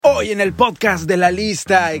Hoy en el podcast de La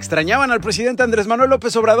Lista, ¿extrañaban al presidente Andrés Manuel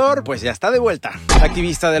López Obrador? Pues ya está de vuelta. La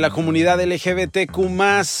activista de la comunidad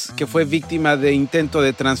LGBTQ+, que fue víctima de intento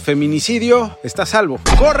de transfeminicidio, está a salvo.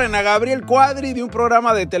 Corren a Gabriel Cuadri de un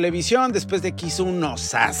programa de televisión después de que hizo un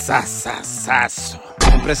osasasasazo.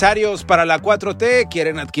 Empresarios para la 4T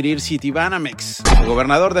quieren adquirir Citibanamex. El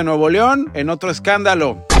gobernador de Nuevo León en otro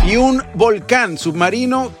escándalo. Y un volcán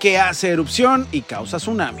submarino que hace erupción y causa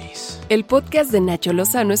tsunamis. El podcast de Nacho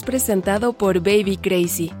Lozano es presentado por Baby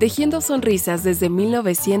Crazy, tejiendo sonrisas desde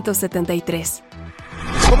 1973.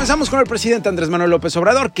 Comenzamos con el presidente Andrés Manuel López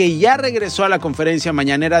Obrador, que ya regresó a la conferencia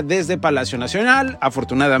mañanera desde Palacio Nacional.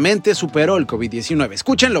 Afortunadamente superó el COVID-19.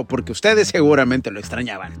 Escúchenlo, porque ustedes seguramente lo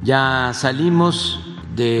extrañaban. Ya salimos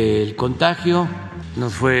del contagio,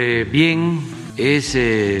 nos fue bien, es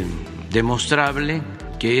demostrable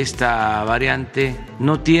que esta variante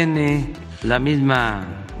no tiene la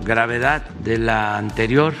misma gravedad de la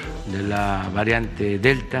anterior, de la variante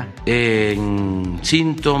Delta, en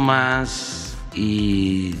síntomas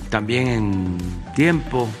y también en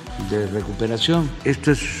tiempo de recuperación.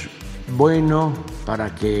 Esto es bueno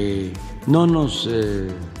para que no nos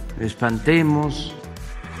espantemos.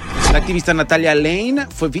 La activista Natalia Lane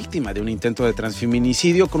fue víctima de un intento de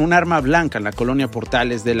transfeminicidio con un arma blanca en la colonia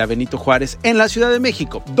Portales de la Benito Juárez, en la Ciudad de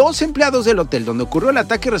México. 2 empleados del hotel donde ocurrió el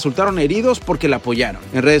ataque resultaron heridos porque la apoyaron.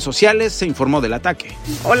 En redes sociales se informó del ataque.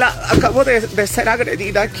 Hola, acabo de ser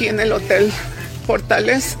agredida aquí en el hotel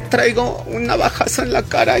Portales. Traigo un navajazo en la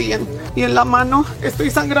cara y en la mano.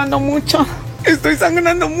 Estoy sangrando mucho.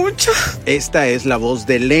 Esta es la voz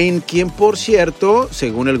de Lane, quien, por cierto,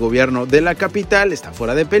 según el gobierno de la capital, está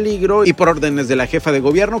fuera de peligro y por órdenes de la jefa de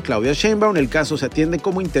gobierno, Claudia Sheinbaum, el caso se atiende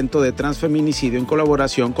como intento de transfeminicidio en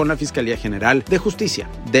colaboración con la Fiscalía General de Justicia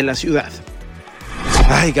de la ciudad.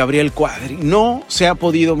 Ay, Gabriel Cuadri, no se ha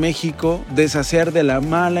podido México deshacer de la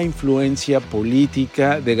mala influencia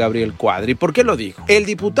política de Gabriel Cuadri. ¿Por qué lo digo? El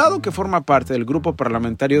diputado que forma parte del grupo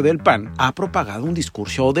parlamentario del PAN ha propagado un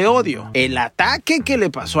discurso de odio. El ataque que le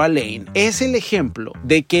pasó a Lane es el ejemplo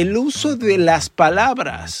de que el uso de las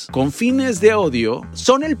palabras con fines de odio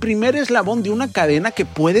son el primer eslabón de una cadena que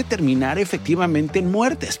puede terminar efectivamente en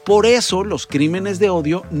muertes. Por eso los crímenes de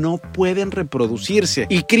odio no pueden reproducirse.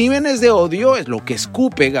 Y crímenes de odio es lo que escupe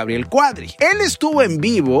Gabriel Cuadri. Él estuvo en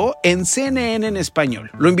vivo en CNN en español.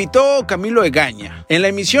 Lo invitó Camilo Egaña. En la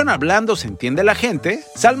emisión Hablando se entiende la gente,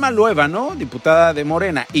 Salma Luébano, diputada de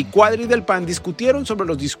Morena, y Cuadri del PAN discutieron sobre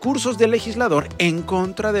los discursos del legislador en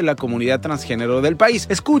contra de la comunidad transgénero del país.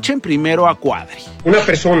 Escuchen primero a Cuadri. Una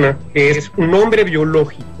persona que es un hombre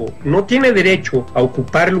biológico no tiene derecho a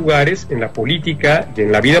ocupar lugares en la política y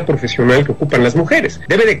en la vida profesional que ocupan las mujeres.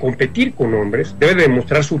 Debe de competir con hombres, debe de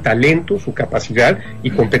demostrar su talento, su capacidad y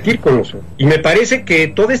competir con los hombres. Y me parece que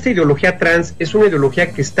toda esta ideología trans es una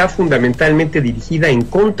ideología que está fundamentalmente dirigida en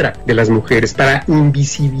contra de las mujeres, para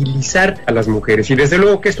invisibilizar a las mujeres. Y desde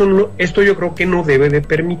luego que esto yo creo que no debe de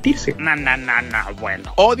permitirse.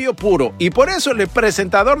 Bueno. Odio puro. Y por eso el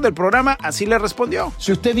presentador del programa así le respondió.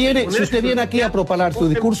 Si usted viene aquí a propalar su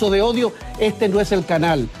discurso de odio, este no es el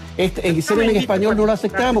canal. En CNN en español no lo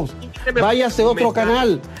aceptamos. Váyase a otro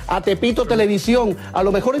canal, a Tepito Televisión. A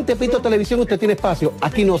lo mejor en Tepito Televisión usted tiene espacio.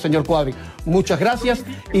 Aquí no, señor Cuadri. Muchas gracias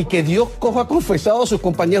y que Dios coja confesado a sus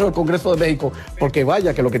compañeros del Congreso de México. Porque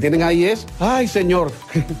vaya, que lo que tienen ahí es... Ay, señor.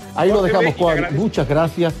 Ahí lo dejamos, Cuadri. Muchas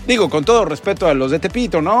gracias. Digo, con todo respeto a los de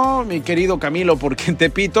Tepito, ¿no? Mi querido Camilo, porque en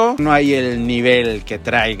Tepito no hay el nivel que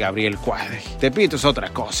trae Gabriel Cuadri. Tepito es otra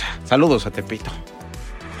cosa. Saludos a Tepito.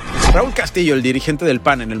 Raúl Castillo, el dirigente del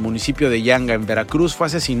PAN en el municipio de Yanga, en Veracruz, fue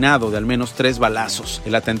asesinado de al menos 3 balazos.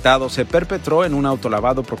 El atentado se perpetró en un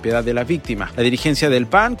autolavado propiedad de la víctima. La dirigencia del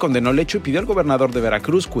PAN condenó el hecho y pidió al gobernador de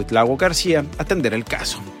Veracruz, Cuitlagua García, atender el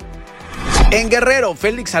caso. En Guerrero,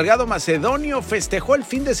 Félix Salgado Macedonio festejó el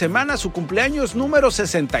fin de semana su cumpleaños número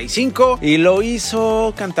 65 y lo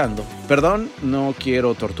hizo cantando. Perdón, no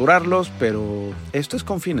quiero torturarlos, pero esto es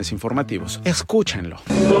con fines informativos. Escúchenlo.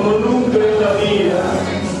 Como nunca en la vida.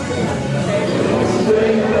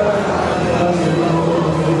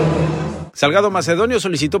 Salgado Macedonio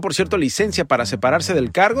solicitó, por cierto, licencia para separarse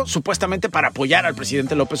del cargo, supuestamente para apoyar al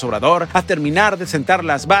presidente López Obrador a terminar de sentar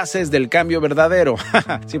las bases del cambio verdadero.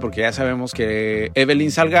 Sí, porque ya sabemos que Evelyn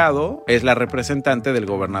Salgado es la representante del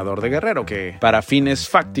gobernador de Guerrero, que para fines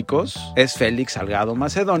fácticos es Félix Salgado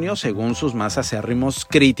Macedonio, según sus más acérrimos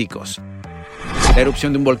críticos. La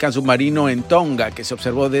erupción de un volcán submarino en Tonga, que se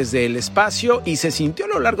observó desde el espacio y se sintió a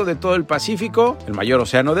lo largo de todo el Pacífico, el mayor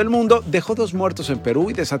océano del mundo, dejó 2 muertos en Perú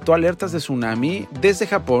y desató alertas de tsunami desde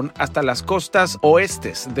Japón hasta las costas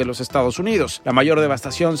oestes de los Estados Unidos. La mayor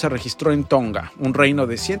devastación se registró en Tonga, un reino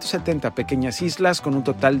de 170 pequeñas islas con un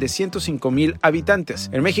total de 105,000 habitantes.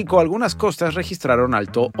 En México, algunas costas registraron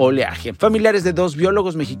alto oleaje. Familiares de 2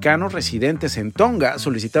 biólogos mexicanos residentes en Tonga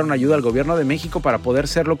solicitaron ayuda al gobierno de México para poder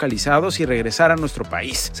ser localizados y regresar a nuestro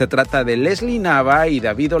país. Se trata de Leslie Nava y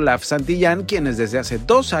David Olaf Santillán, quienes desde hace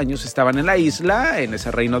 2 años estaban en la isla, en ese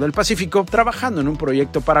reino del Pacífico, trabajando en un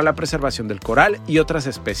proyecto para la preservación del coral y otras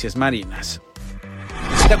especies marinas.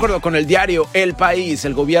 De acuerdo con el diario El País,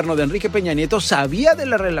 el gobierno de Enrique Peña Nieto sabía de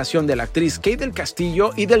la relación de la actriz Kate del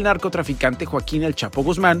Castillo y del narcotraficante Joaquín El Chapo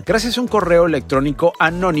Guzmán gracias a un correo electrónico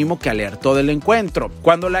anónimo que alertó del encuentro.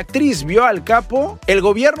 Cuando la actriz vio al capo, el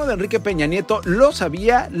gobierno de Enrique Peña Nieto lo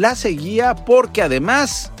sabía, la seguía porque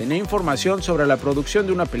además tenía información sobre la producción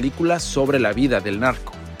de una película sobre la vida del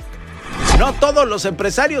narco. No todos los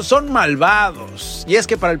empresarios son malvados. Y es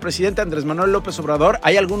que para el presidente Andrés Manuel López Obrador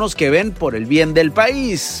hay algunos que ven por el bien del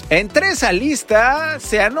país. Entre esa lista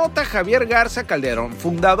se anota Javier Garza Calderón,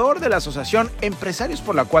 fundador de la asociación Empresarios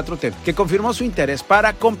por la 4T, que confirmó su interés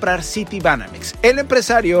para comprar Citibanamex. El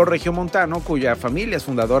empresario regiomontano, cuya familia es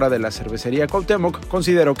fundadora de la cervecería Cuauhtémoc,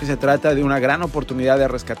 consideró que se trata de una gran oportunidad de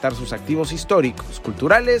rescatar sus activos históricos,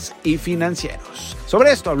 culturales y financieros.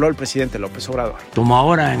 Sobre esto habló el presidente López Obrador. Como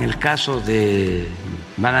ahora en el caso de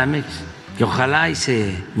Banamex, que ojalá y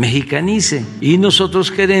se mexicanice, y nosotros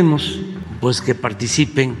queremos pues que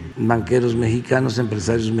participen banqueros mexicanos,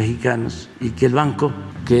 empresarios mexicanos, y que el banco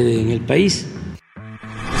quede en el país.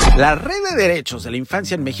 La Red de Derechos de la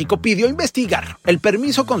Infancia en México pidió investigar el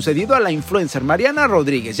permiso concedido a la influencer Mariana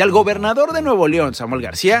Rodríguez y al gobernador de Nuevo León, Samuel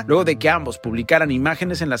García, luego de que ambos publicaran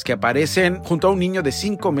imágenes en las que aparecen junto a un niño de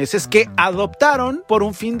 5 meses que adoptaron por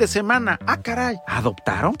un fin de semana. ¡Ah, caray!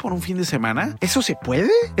 ¿Adoptaron por un fin de semana? ¿Eso se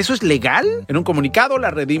puede? ¿Eso es legal? En un comunicado,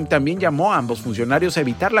 la Redim también llamó a ambos funcionarios a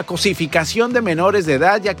evitar la cosificación de menores de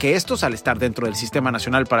edad, ya que estos, al estar dentro del Sistema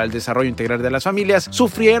Nacional para el Desarrollo Integral de las Familias,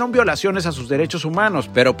 sufrieron violaciones a sus derechos humanos,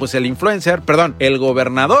 pero pues el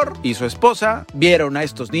gobernador y su esposa vieron a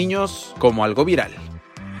estos niños como algo viral.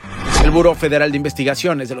 El Buró Federal de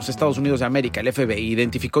Investigaciones de los Estados Unidos de América, el FBI,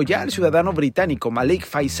 identificó ya al ciudadano británico Malik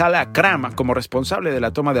Faisal Akram como responsable de la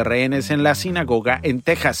toma de rehenes en la sinagoga en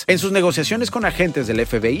Texas. En sus negociaciones con agentes del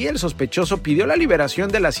FBI, el sospechoso pidió la liberación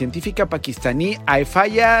de la científica pakistaní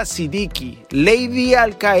Aifaya Siddiqui, Lady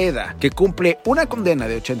Al-Qaeda, que cumple una condena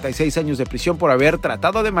de 86 años de prisión por haber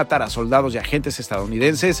tratado de matar a soldados y agentes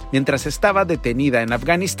estadounidenses mientras estaba detenida en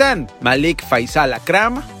Afganistán. Malik Faisal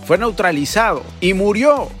Akram fue neutralizado y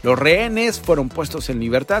murió. Los rehenes fueron puestos en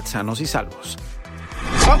libertad sanos y salvos.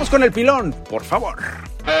 Vamos con el pilón, por favor.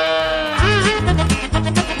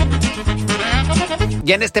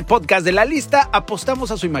 Y en este podcast de La Lista apostamos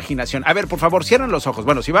a su imaginación. A ver, por favor, cierren los ojos.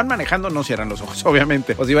 Bueno, si van manejando, no cierran los ojos,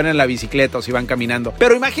 obviamente. O si van en la bicicleta o si van caminando.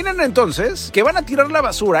 Pero imaginen entonces que van a tirar la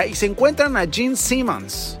basura y se encuentran a Gene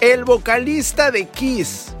Simmons, el vocalista de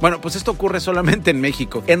Kiss. Bueno, pues esto ocurre solamente en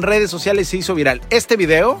México. En redes sociales se hizo viral este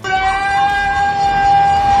video.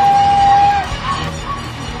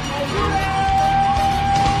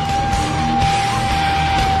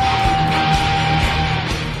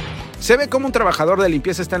 Se ve como un trabajador de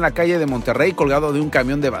limpieza está en la calle de Monterrey colgado de un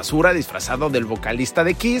camión de basura disfrazado del vocalista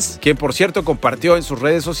de Kiss, quien por cierto compartió en sus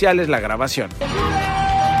redes sociales la grabación.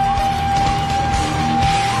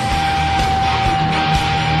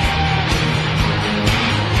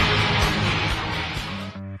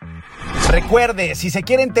 Recuerde, si se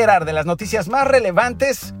quiere enterar de las noticias más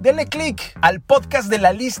relevantes, denle click al podcast de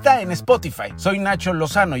La Lista en Spotify. Soy Nacho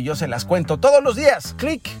Lozano y yo se las cuento todos los días.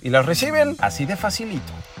 Click y las reciben así de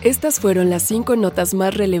facilito. Estas fueron las 5 notas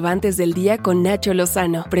más relevantes del día con Nacho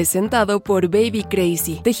Lozano, presentado por Baby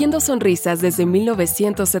Crazy, tejiendo sonrisas desde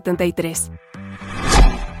 1973.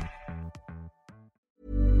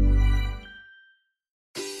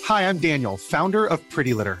 Hi, I'm Daniel, founder of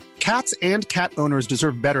Pretty Litter. Cats and cat owners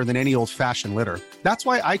deserve better than any old-fashioned litter. That's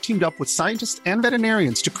why I teamed up with scientists and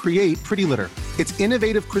veterinarians to create Pretty Litter. Its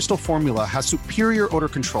innovative crystal formula has superior odor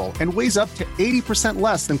control and weighs up to 80%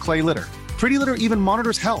 less than clay litter. Pretty Litter even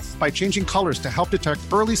monitors health by changing colors to help detect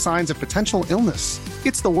early signs of potential illness.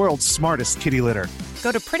 It's the world's smartest kitty litter.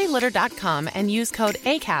 Go to prettylitter.com and use code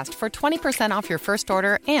ACAST for 20% off your first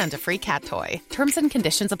order and a free cat toy. Terms and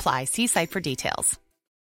conditions apply. See site for details.